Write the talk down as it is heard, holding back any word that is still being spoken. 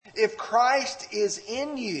if Christ is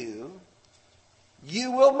in you,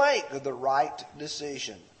 you will make the right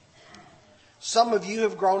decision. Some of you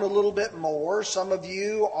have grown a little bit more. Some of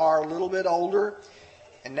you are a little bit older.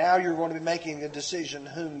 And now you're going to be making a decision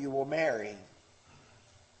whom you will marry.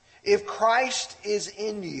 If Christ is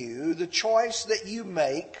in you, the choice that you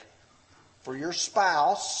make for your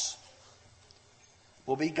spouse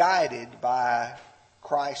will be guided by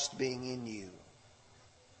Christ being in you.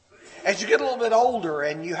 As you get a little bit older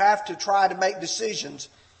and you have to try to make decisions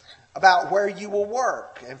about where you will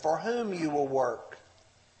work and for whom you will work,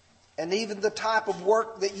 and even the type of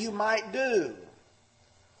work that you might do,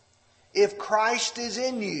 if Christ is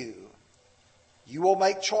in you, you will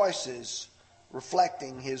make choices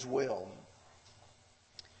reflecting His will.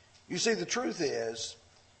 You see, the truth is,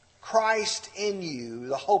 Christ in you,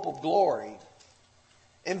 the hope of glory,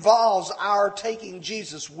 involves our taking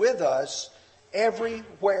Jesus with us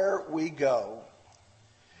everywhere we go.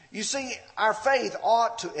 You see, our faith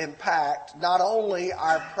ought to impact not only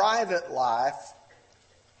our private life,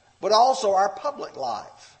 but also our public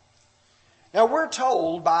life. Now, we're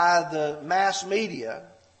told by the mass media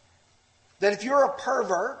that if you're a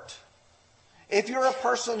pervert, if you're a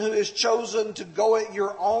person who has chosen to go it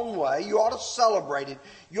your own way, you ought to celebrate it.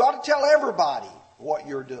 You ought to tell everybody what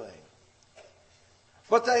you're doing.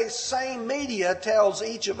 But the same media tells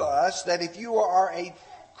each of us that if you are a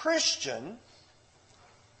Christian,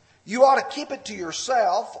 you ought to keep it to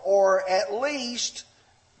yourself, or at least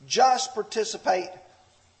just participate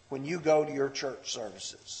when you go to your church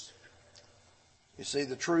services. You see,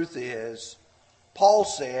 the truth is, Paul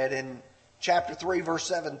said in chapter 3, verse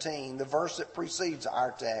 17, the verse that precedes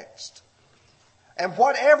our text, "And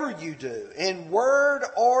whatever you do, in word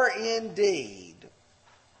or in deed,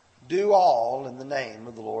 do all in the name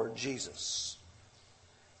of the Lord Jesus."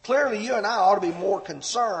 Clearly, you and I ought to be more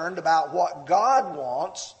concerned about what God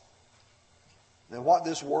wants than what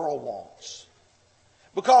this world wants.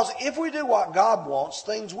 Because if we do what God wants,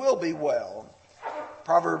 things will be well.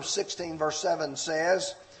 Proverbs 16, verse 7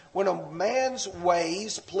 says, "When a man's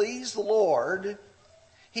ways please the Lord,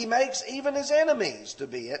 He makes even his enemies to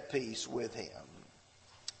be at peace with him."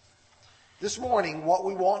 This morning, what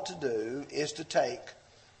we want to do is to take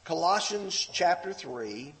Colossians chapter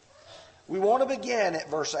 3. We want to begin at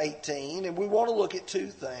verse 18, and we want to look at two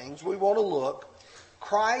things. We want to look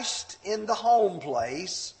Christ in the home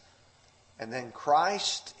place, and then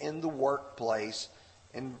Christ in the workplace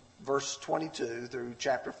in verse 22 through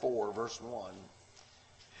chapter 4, verse 1.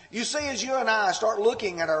 You see, as you and I start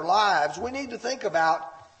looking at our lives, we need to think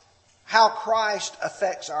about how Christ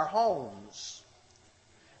affects our homes,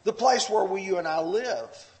 the place where you and I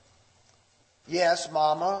live. Yes,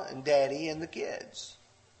 Mama and Daddy and the kids.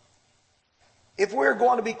 If we're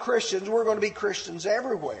going to be Christians, we're going to be Christians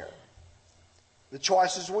everywhere. The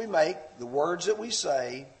choices we make, the words that we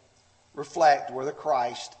say, reflect whether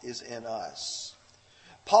Christ is in us.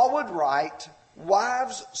 Paul would write,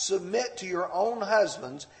 "Wives, submit to your own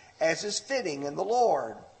husbands as is fitting in the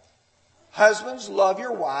Lord. Husbands, love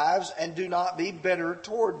your wives and do not be bitter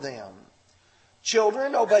toward them.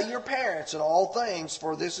 Children, obey your parents in all things,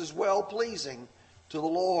 for this is well-pleasing to the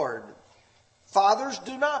Lord. Fathers,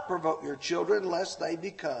 do not provoke your children, lest they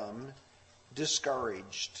become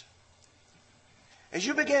discouraged." As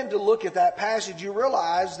you begin to look at that passage, you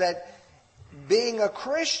realize that being a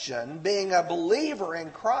Christian, being a believer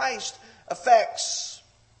in Christ, affects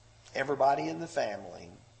everybody in the family.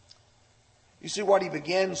 You see, what he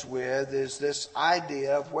begins with is this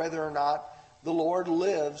idea of whether or not the Lord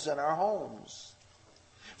lives in our homes.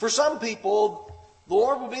 For some people, the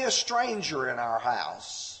Lord will be a stranger in our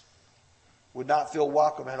house, would not feel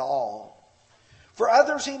welcome at all. For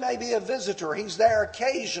others, He may be a visitor. He's there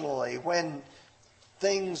occasionally when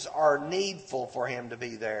things are needful for Him to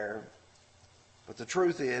be there. But the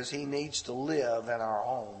truth is, He needs to live in our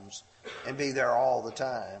homes and be there all the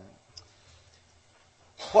time.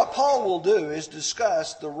 What Paul will do is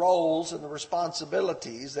discuss the roles and the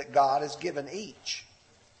responsibilities that God has given each.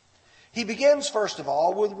 He begins, first of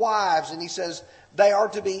all, with wives, and he says they are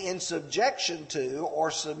to be in subjection to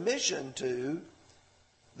or submission to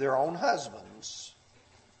their own husbands.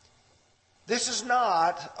 This is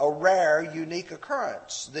not a rare, unique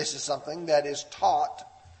occurrence. This is something that is taught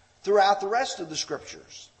throughout the rest of the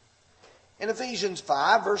Scriptures. In Ephesians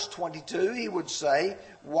 5, verse 22, he would say,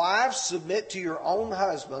 "Wives, submit to your own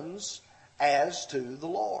husbands as to the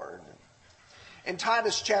Lord." In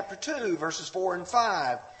Titus chapter 2, verses 4 and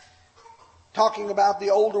 5, talking about the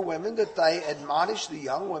older women, that they admonish the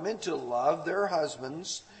young women to love their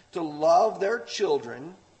husbands, to love their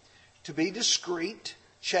children, to be discreet,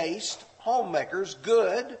 chaste, homemakers,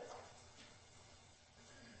 good,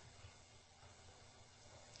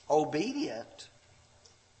 obedient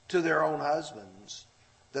to their own husbands,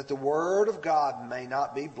 that the word of God may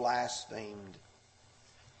not be blasphemed.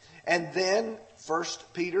 And then 1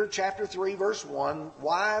 Peter chapter 3, verse 1,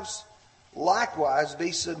 wives, likewise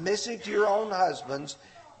be submissive to your own husbands,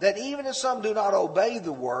 that even if some do not obey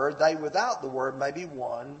the word, they without the word may be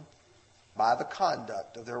won by the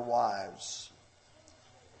conduct of their wives.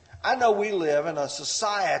 I know we live in a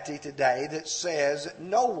society today that says that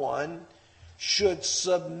no one should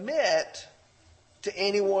submit to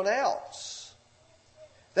anyone else.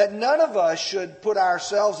 That none of us should put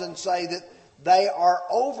ourselves and say that they are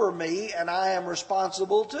over me and I am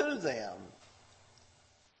responsible to them.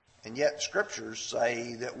 And yet scriptures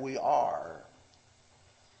say that we are.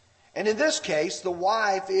 And in this case, the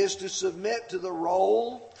wife is to submit to the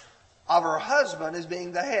role of her husband as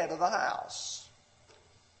being the head of the house.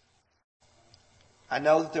 I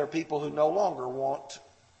know that there are people who no longer want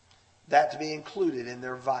that to be included in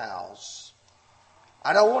their vows.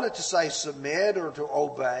 I don't want it to say submit or to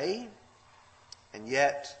obey. And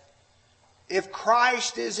yet, if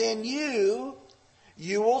Christ is in you,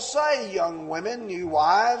 you will say, young women, you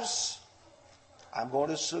wives, I'm going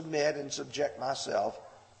to submit and subject myself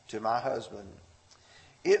to my husband.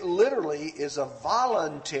 It literally is a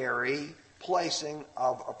voluntary placing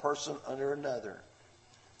of a person under another.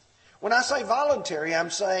 When I say voluntary, I'm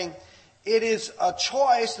saying it is a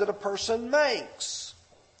choice that a person makes.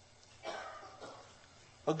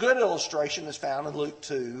 A good illustration is found in Luke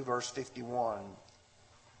 2, verse 51.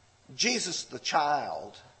 Jesus the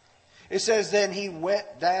child. It says, then he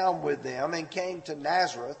went down with them and came to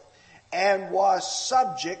Nazareth and was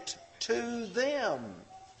subject to them.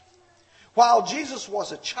 While Jesus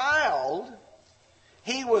was a child,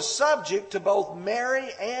 he was subject to both Mary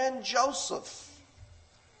and Joseph.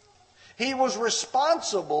 He was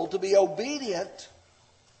responsible to be obedient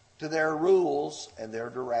to their rules and their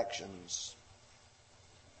directions.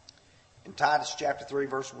 In Titus chapter 3,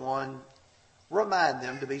 verse 1, remind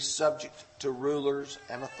them to be subject to rulers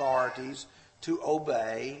and authorities, to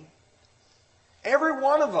obey. Every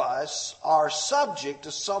one of us are subject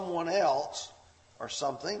to someone else or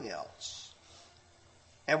something else.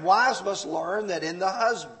 And wives must learn that in the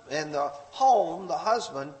home, the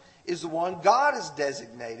husband is the one God has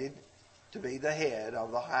designated to be the head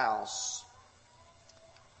of the house.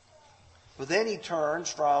 But then he turns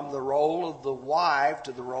from the role of the wife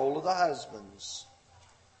to the role of the husbands.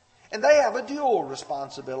 And they have a dual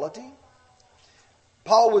responsibility.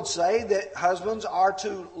 Paul would say that husbands are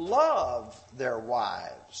to love their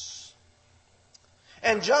wives.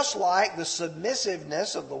 And just like the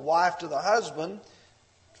submissiveness of the wife to the husband,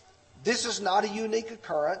 this is not a unique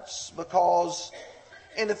occurrence, because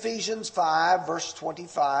in Ephesians 5, verse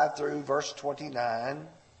 25 through verse 29,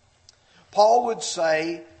 Paul would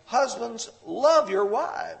say, husbands, love your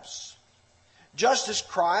wives, just as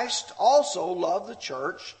Christ also loved the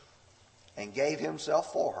church and gave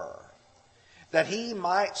himself for her, that he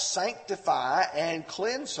might sanctify and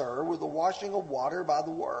cleanse her with the washing of water by the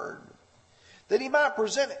word, that he might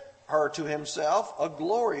present her to himself a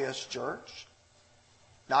glorious church,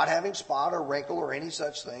 not having spot or wrinkle or any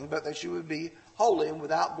such thing, but that she would be holy and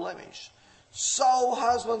without blemish. So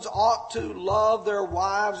husbands ought to love their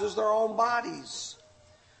wives as their own bodies.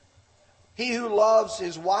 He who loves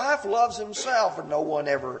his wife loves himself, and no one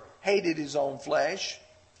ever hated his own flesh,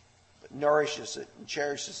 but nourishes it and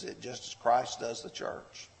cherishes it just as Christ does the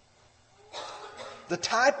church. The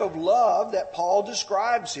type of love that Paul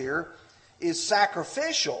describes here is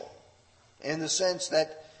sacrificial, in the sense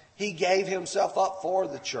that he gave himself up for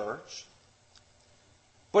the church.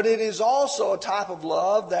 But it is also a type of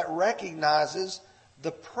love that recognizes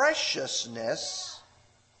the preciousness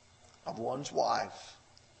of one's wife.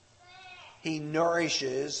 He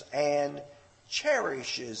nourishes and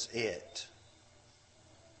cherishes it.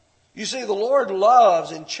 You see, the Lord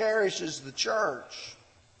loves and cherishes the church.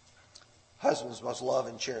 Husbands must love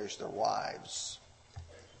and cherish their wives.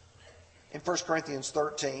 In 1 Corinthians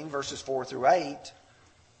 13, verses 4 through 8,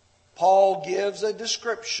 Paul gives a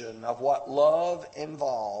description of what love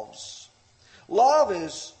involves.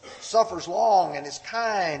 Love suffers long and is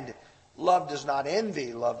kind. Love does not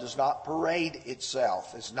envy. Love does not parade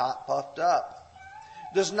itself, is not puffed up,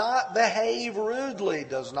 does not behave rudely,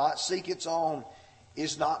 does not seek its own,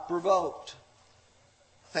 is not provoked,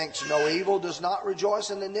 thinks no evil, does not rejoice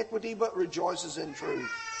in iniquity, but rejoices in truth,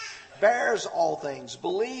 bears all things,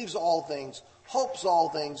 believes all things, hopes all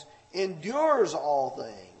things, endures all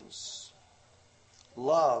things.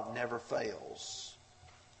 Love never fails.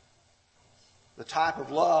 The type of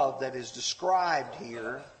love that is described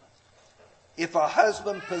here, if a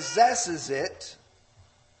husband possesses it,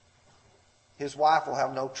 his wife will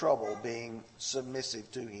have no trouble being submissive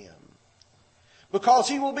to him. Because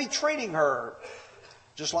he will be treating her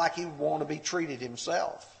just like he would want to be treated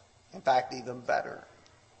himself. In fact, even better.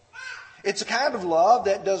 It's a kind of love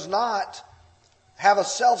that does not have a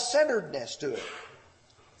self-centeredness to it,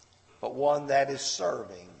 but one that is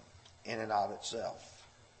serving in and of itself.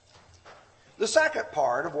 The second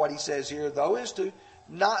part of what he says here, though, is to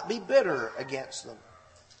not be bitter against them.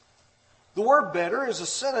 The word bitter is a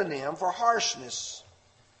synonym for harshness,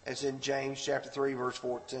 as in James chapter 3, verse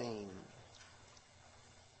 14.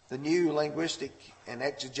 The new linguistic and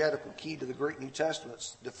exegetical key to the Greek New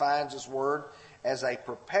Testament defines this word as a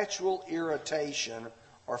perpetual irritation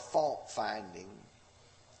or fault finding.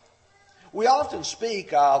 We often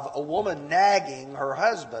speak of a woman nagging her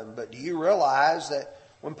husband, but do you realize that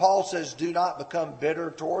when Paul says do not become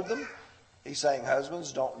bitter toward them, he's saying,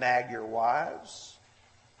 husbands, don't nag your wives.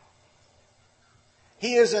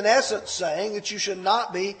 He is in essence saying that you should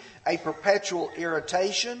not be a perpetual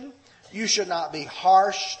irritation. You should not be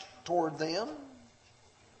harsh toward them.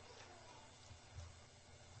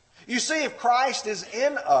 You see, if Christ is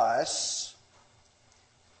in us,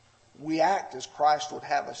 we act as Christ would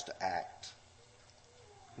have us to act,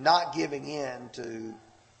 not giving in to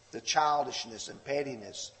the childishness and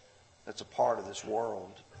pettiness that's a part of this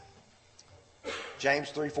world. James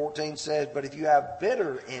 3:14 says, but if you have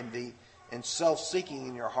bitter envy and self-seeking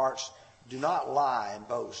in your hearts, do not lie and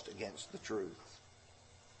boast against the truth.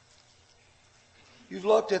 You've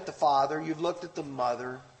looked at the father, you've looked at the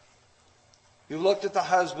mother, you've looked at the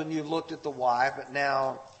husband, you've looked at the wife, but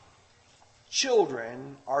now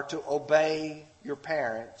children are to obey your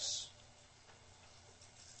parents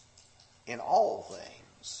in all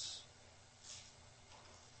things.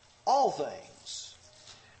 All things.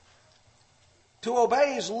 To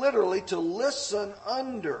obey is literally to listen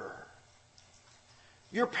under.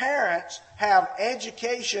 Your parents have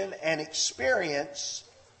education and experience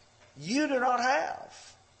you do not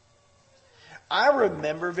have. I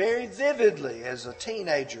remember very vividly as a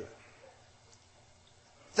teenager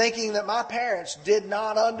thinking that my parents did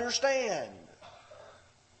not understand,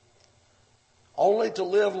 only to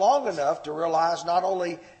live long enough to realize not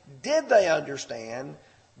only did they understand,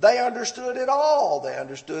 they understood it all. They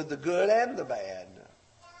understood the good and the bad.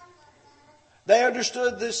 They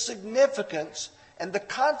understood the significance and the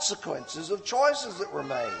consequences of choices that were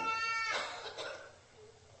made.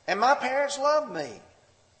 And my parents loved me.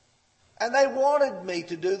 And they wanted me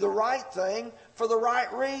to do the right thing for the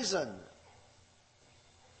right reason.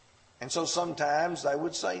 And so sometimes they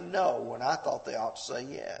would say no when I thought they ought to say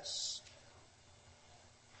yes.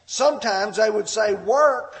 Sometimes they would say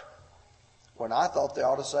work when I thought they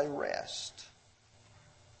ought to say rest.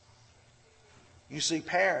 You see,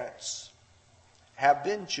 parents have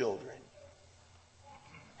been children.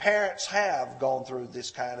 Parents have gone through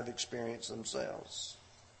this kind of experience themselves.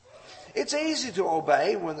 It's easy to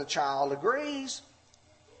obey when the child agrees.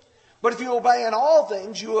 But if you obey in all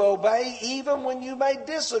things, you obey even when you may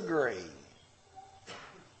disagree.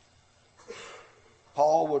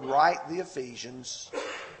 Paul would write the Ephesians,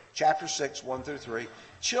 chapter 6, 1 through 3.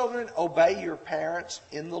 Children, obey your parents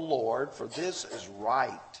in the Lord, for this is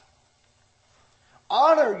right.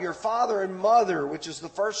 Honor your father and mother, which is the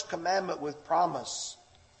first commandment with promise,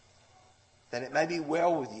 that it may be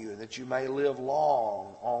well with you, and that you may live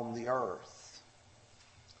long on the earth.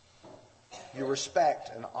 You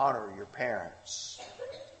respect and honor your parents.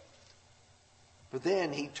 But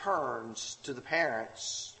then he turns to the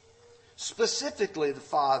parents, specifically the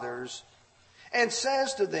fathers, and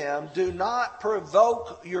says to them, do not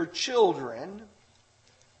provoke your children.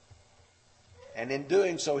 And in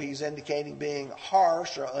doing so, he's indicating being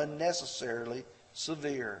harsh or unnecessarily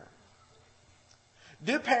severe.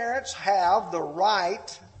 Do parents have the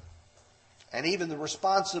right and even the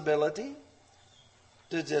responsibility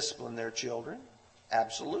to discipline their children?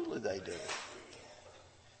 Absolutely they do.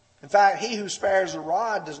 In fact, he who spares a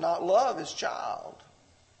rod does not love his child.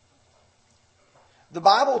 The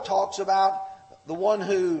Bible talks about the one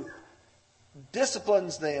who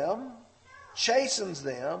disciplines them, chastens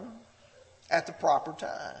them at the proper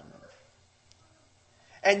time.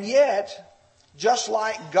 And yet, just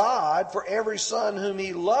like God, for every son whom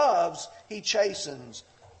he loves, he chastens.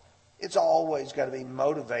 It's always got to be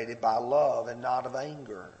motivated by love and not of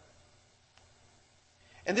anger.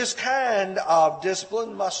 And this kind of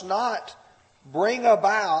discipline must not bring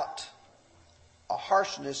about a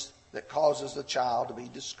harshness that causes the child to be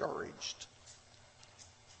discouraged.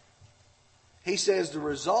 He says the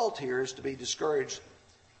result here is to be discouraged.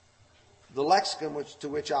 The lexicon to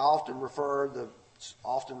which I often refer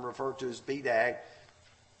to as BDAG,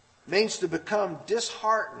 means to become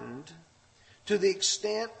disheartened, to the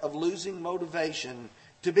extent of losing motivation,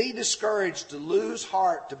 to be discouraged, to lose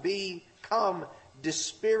heart, to become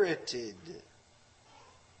dispirited.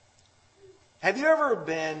 Have you ever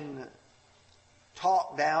been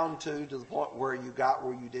talked down to the point where you got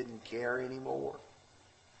where you didn't care anymore?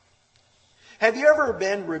 Have you ever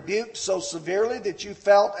been rebuked so severely that you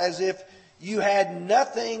felt as if you had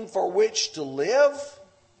nothing for which to live?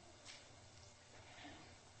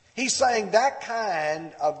 He's saying that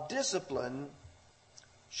kind of discipline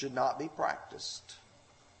should not be practiced.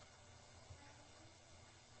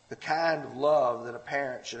 The kind of love that a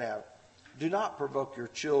parent should have. Do not provoke your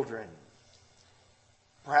children.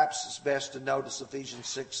 Perhaps it's best to notice Ephesians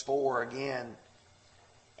 6:4 again.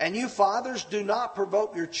 And you fathers, do not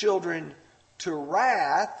provoke your children to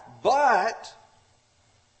wrath, but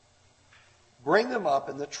bring them up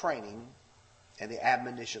in the training and the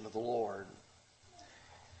admonition of the Lord.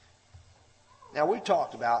 Now, we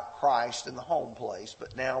talked about Christ in the home place,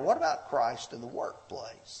 but now what about Christ in the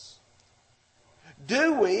workplace?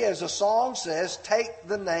 Do we, as the song says, take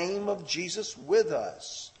the name of Jesus with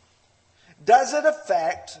us? Does it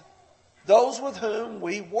affect those with whom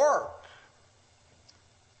we work?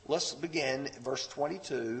 Let's begin at verse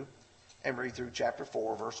 22 and read through chapter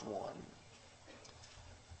 4, verse 1.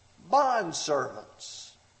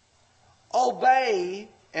 Bondservants, obey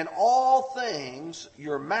in all things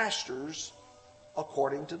your masters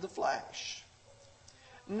according to the flesh,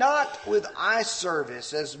 not with eye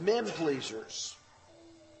service as men pleasers,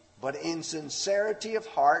 but in sincerity of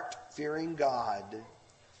heart, fearing God.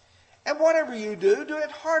 And whatever you do, do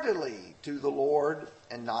it heartily to the Lord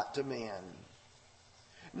and not to men,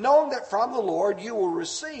 knowing that from the Lord you will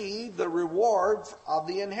receive the reward of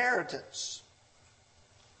the inheritance.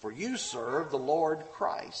 For you serve the Lord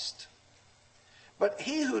Christ. But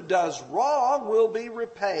he who does wrong will be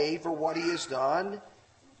repaid for what he has done,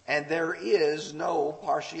 and there is no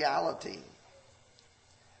partiality.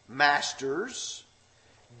 Masters,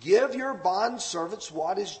 give your bondservants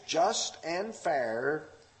what is just and fair,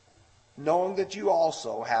 knowing that you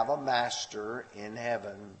also have a master in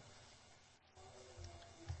heaven.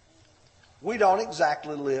 We don't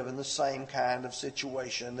exactly live in the same kind of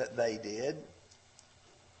situation that they did.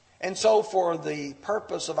 And so for the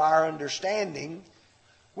purpose of our understanding,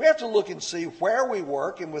 we have to look and see where we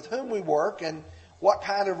work and with whom we work and what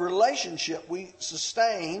kind of relationship we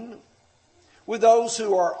sustain with those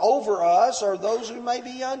who are over us or those who may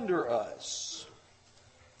be under us.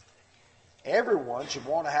 Everyone should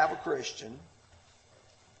want to have a Christian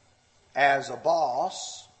as a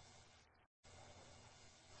boss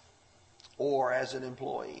or as an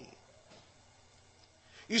employee.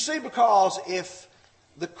 You see, because if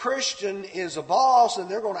the Christian is a boss, and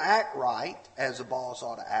they're going to act right as a boss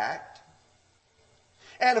ought to act.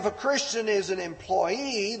 And if a Christian is an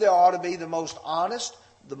employee, they ought to be the most honest,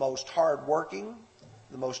 the most hardworking,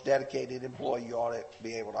 the most dedicated employee you ought to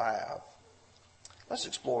be able to have. Let's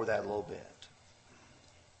explore that a little bit.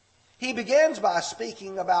 He begins by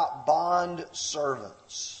speaking about bond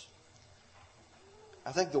servants.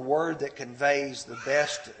 I think the word that conveys the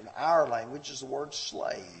best in our language is the word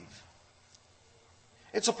slave.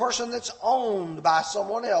 It's a person that's owned by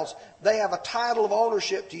someone else. They have a title of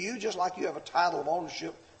ownership to you just like you have a title of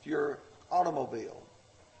ownership to your automobile.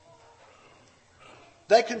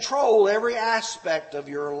 They control every aspect of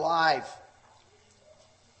your life.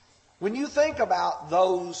 When you think about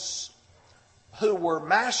those who were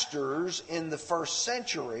masters in the first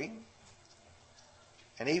century,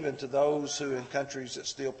 and even to those who in countries that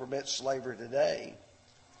still permit slavery today,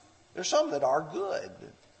 there's some that are good.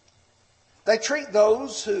 They treat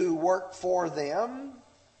those who work for them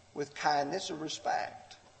with kindness and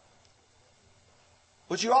respect.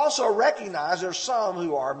 But you also recognize there's some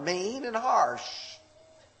who are mean and harsh.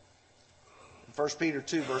 In 1 Peter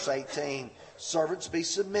 2, verse 18, servants, be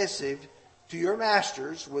submissive to your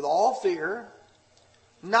masters with all fear,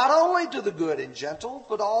 not only to the good and gentle,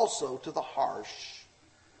 but also to the harsh.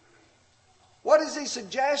 What is he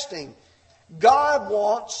suggesting? God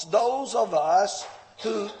wants those of us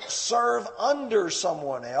who serve under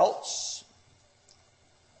someone else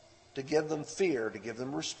to give them fear, to give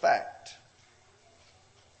them respect.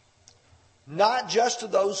 Not just to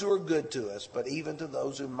those who are good to us, but even to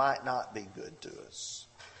those who might not be good to us.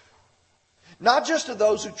 Not just to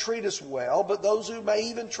those who treat us well, but those who may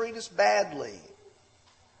even treat us badly.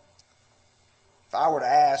 If I were to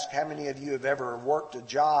ask how many of you have ever worked a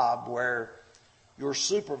job where your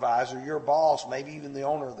supervisor, your boss, maybe even the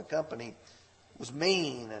owner of the company, was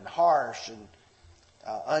mean and harsh and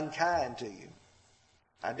unkind to you,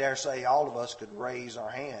 I dare say all of us could raise our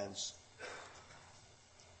hands.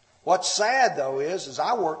 What's sad, though, is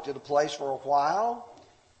I worked at a place for a while,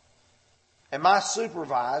 and my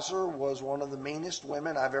supervisor was one of the meanest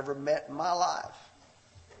women I've ever met in my life.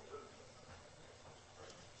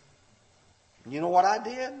 You know what I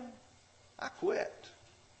did? I quit.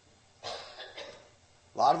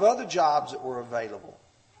 A lot of other jobs that were available.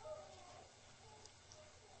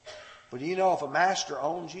 But you know, if a master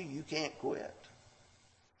owns you, you can't quit.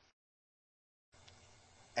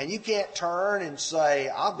 And you can't turn and say,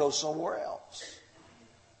 I'll go somewhere else.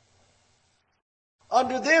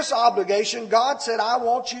 Under this obligation, God said, I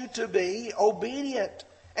want you to be obedient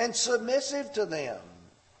and submissive to them.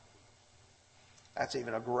 That's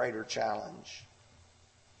even a greater challenge.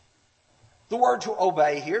 The word to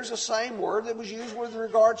obey here is the same word that was used with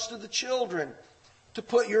regards to the children. To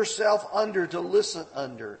put yourself under, to listen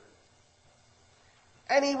under.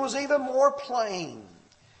 And he was even more plain.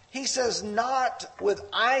 He says, not with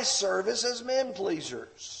eye service as men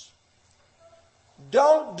pleasers.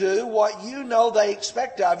 Don't do what you know they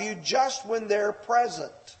expect of you just when they're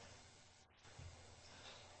present.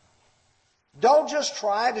 Don't just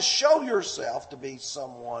try to show yourself to be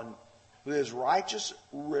someone who is righteous.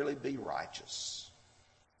 Really be righteous.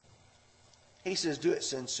 He says, do it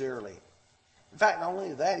sincerely. In fact, not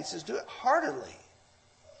only that, he says, do it heartily.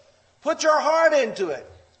 Put your heart into it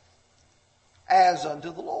as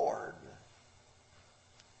unto the Lord.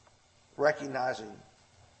 Recognizing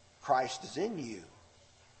Christ is in you.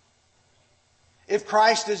 If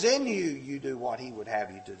Christ is in you, you do what he would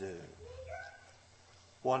have you to do.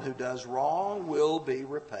 One who does wrong will be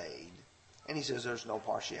repaid. And he says there's no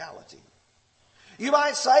partiality. You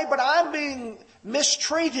might say, but I'm being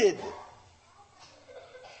mistreated.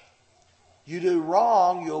 You do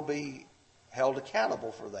wrong, you'll be held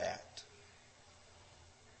accountable for that.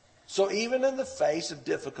 So even in the face of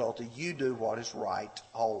difficulty, you do what is right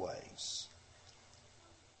always.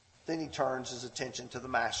 Then he turns his attention to the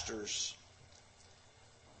masters.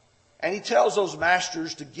 And he tells those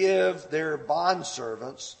masters to give their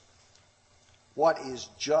bondservants what is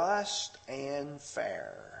just and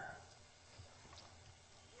fair.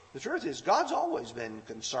 The truth is, God's always been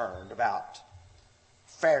concerned about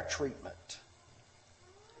fair treatment.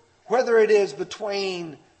 Whether it is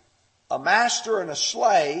between a master and a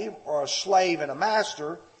slave, or a slave and a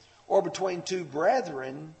master, or between two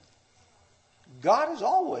brethren, God has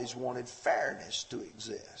always wanted fairness to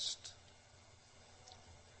exist.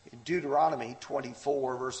 In Deuteronomy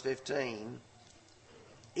 24, verse 15,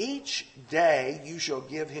 each day you shall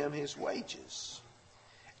give him his wages,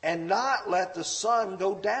 and not let the sun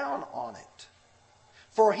go down on it.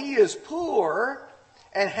 For he is poor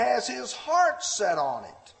and has his heart set on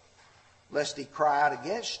it, lest he cry out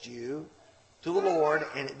against you to the Lord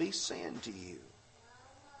and it be sin to you.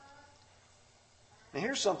 Now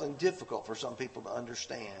here's something difficult for some people to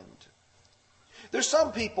understand. There's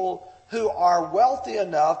some people who are wealthy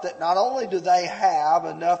enough that not only do they have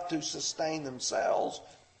enough to sustain themselves,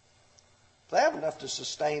 they have enough to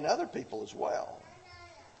sustain other people as well.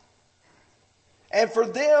 And for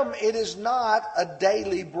them, it is not a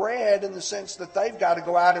daily bread in the sense that they've got to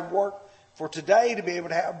go out and work for today to be able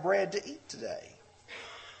to have bread to eat today.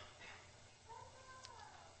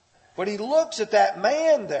 But he looks at that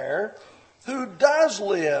man there who does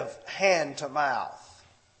live hand to mouth,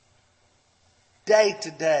 day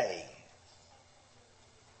to day.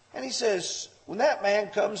 And he says, when that man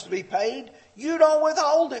comes to be paid, you don't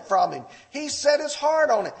withhold it from him. He set his heart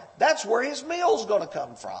on it. That's where his meal's going to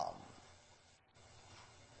come from.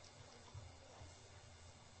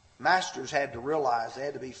 Masters had to realize they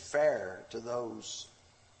had to be fair to those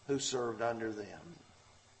who served under them.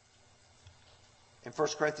 In 1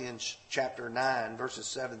 Corinthians chapter 9, verses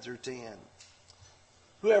 7 through 10,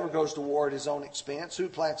 whoever goes to war at his own expense, who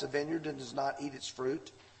plants a vineyard and does not eat its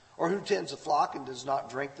fruit, or who tends a flock and does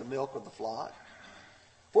not drink the milk of the flock.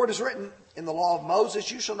 For it is written in the law of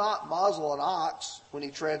Moses, you shall not muzzle an ox when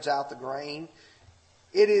he treads out the grain.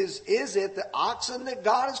 Is it the oxen that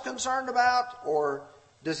God is concerned about, or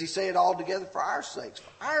does he say it all together for our sakes?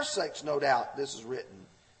 For our sakes, no doubt, this is written.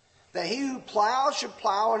 That he who plows should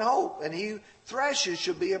plow in hope, and he who threshes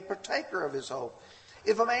should be a partaker of his hope.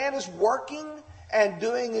 If a man is working and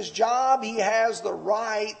doing his job, he has the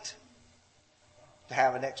right to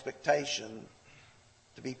have an expectation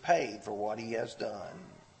to be paid for what he has done.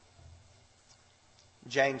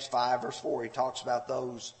 James 5, verse 4, he talks about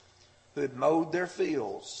those who had mowed their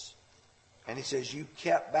fields. And he says, you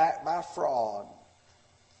kept back by fraud.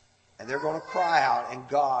 And they're going to cry out, and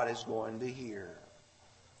God is going to hear.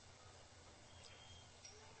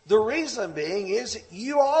 The reason being is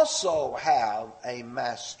you also have a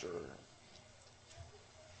master.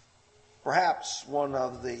 Perhaps one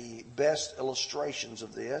of the best illustrations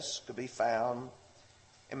of this could be found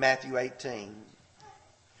in Matthew 18.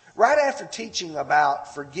 Right after teaching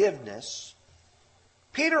about forgiveness,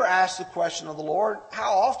 Peter asked the question of the Lord,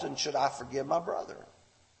 how often should I forgive my brother?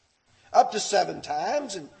 Up to 7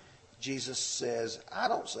 times. And Jesus says, I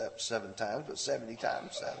don't say up to 7 times, but 70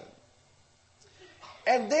 times 7.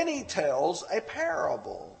 And then he tells a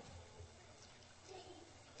parable.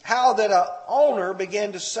 How that an owner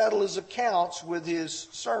began to settle his accounts with his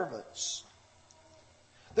servants.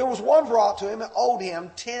 There was one brought to him that owed him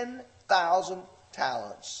 10,000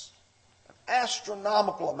 talents. An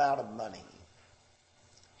astronomical amount of money.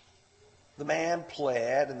 The man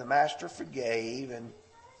pled and the master forgave, and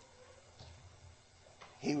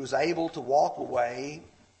he was able to walk away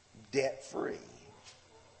debt-free.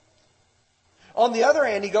 On the other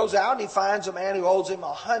hand, he goes out and he finds a man who owes him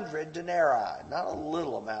 100 denarii. Not a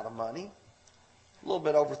little amount of money. A little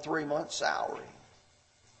bit over 3 months' salary.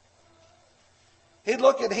 He'd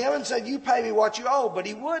look at him and said, you pay me what you owe. But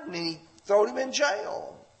he wouldn't. And he threw him in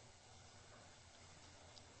jail.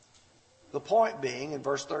 The point being, in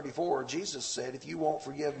verse 34, Jesus said, if you won't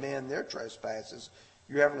forgive men their trespasses,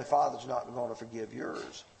 your heavenly Father's not going to forgive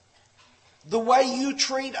yours. The way you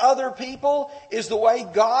treat other people is the way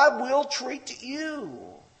God will treat you.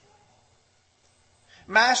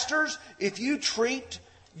 Masters, if you treat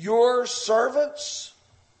your servants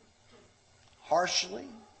harshly,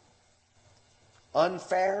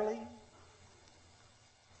 unfairly,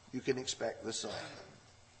 you can expect the same.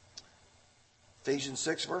 Ephesians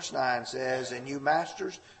 6 verse 9 says, and you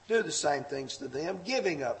masters, do the same things to them,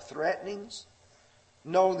 giving up threatenings,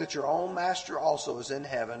 knowing that your own master also is in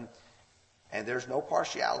heaven, and there's no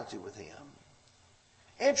partiality with him.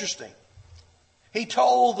 Interesting. He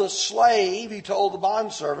told the slave, he told the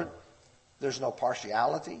bondservant, there's no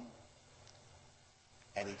partiality.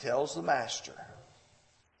 And he tells the master,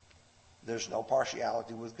 there's no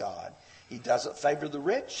partiality with God. He doesn't favor the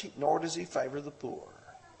rich, nor does he favor the poor.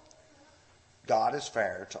 God is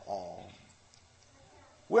fair to all.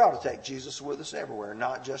 We ought to take Jesus with us everywhere,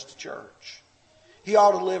 not just to church. He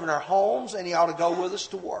ought to live in our homes, and he ought to go with us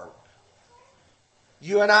to work.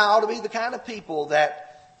 You and I ought to be the kind of people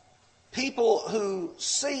that people who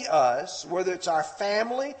see us, whether it's our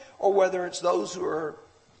family or whether it's those who are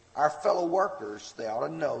our fellow workers, they ought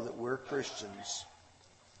to know that we're Christians.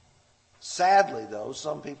 Sadly, though,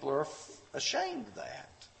 some people are ashamed of that.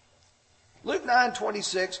 Luke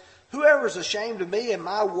 9:26, whoever is ashamed of me and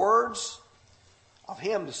my words, of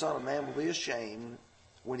him the Son of Man will be ashamed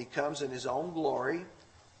when he comes in his own glory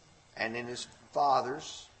and in his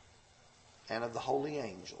Father's and of the holy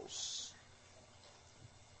angels.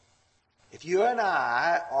 If you and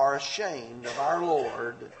I are ashamed of our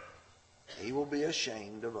Lord, he will be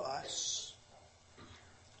ashamed of us.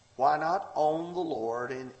 Why not own the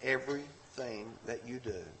Lord in everything that you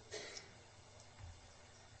do?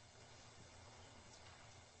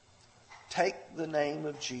 Take the name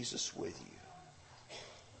of Jesus with you.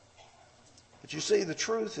 But you see, the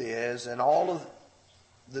truth is, in all of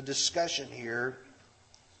the discussion here,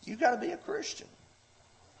 you've got to be a Christian.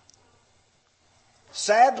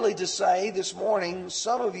 Sadly to say, this morning,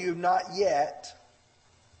 some of you have not yet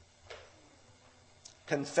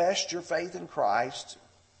confessed your faith in Christ,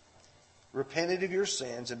 repented of your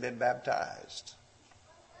sins, and been baptized.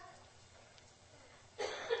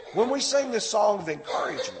 When we sing this song of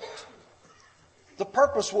encouragement, the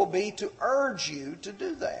purpose will be to urge you to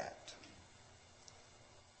do that.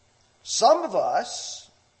 Some of us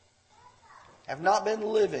have not been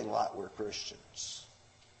living like we're Christians.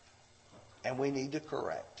 And we need to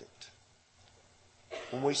correct it.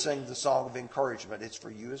 When we sing the song of encouragement, it's for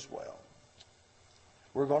you as well.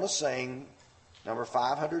 We're going to sing number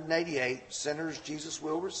 588, Sinners Jesus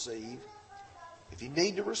Will Receive. If you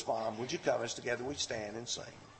need to respond, would you come as together we stand and sing?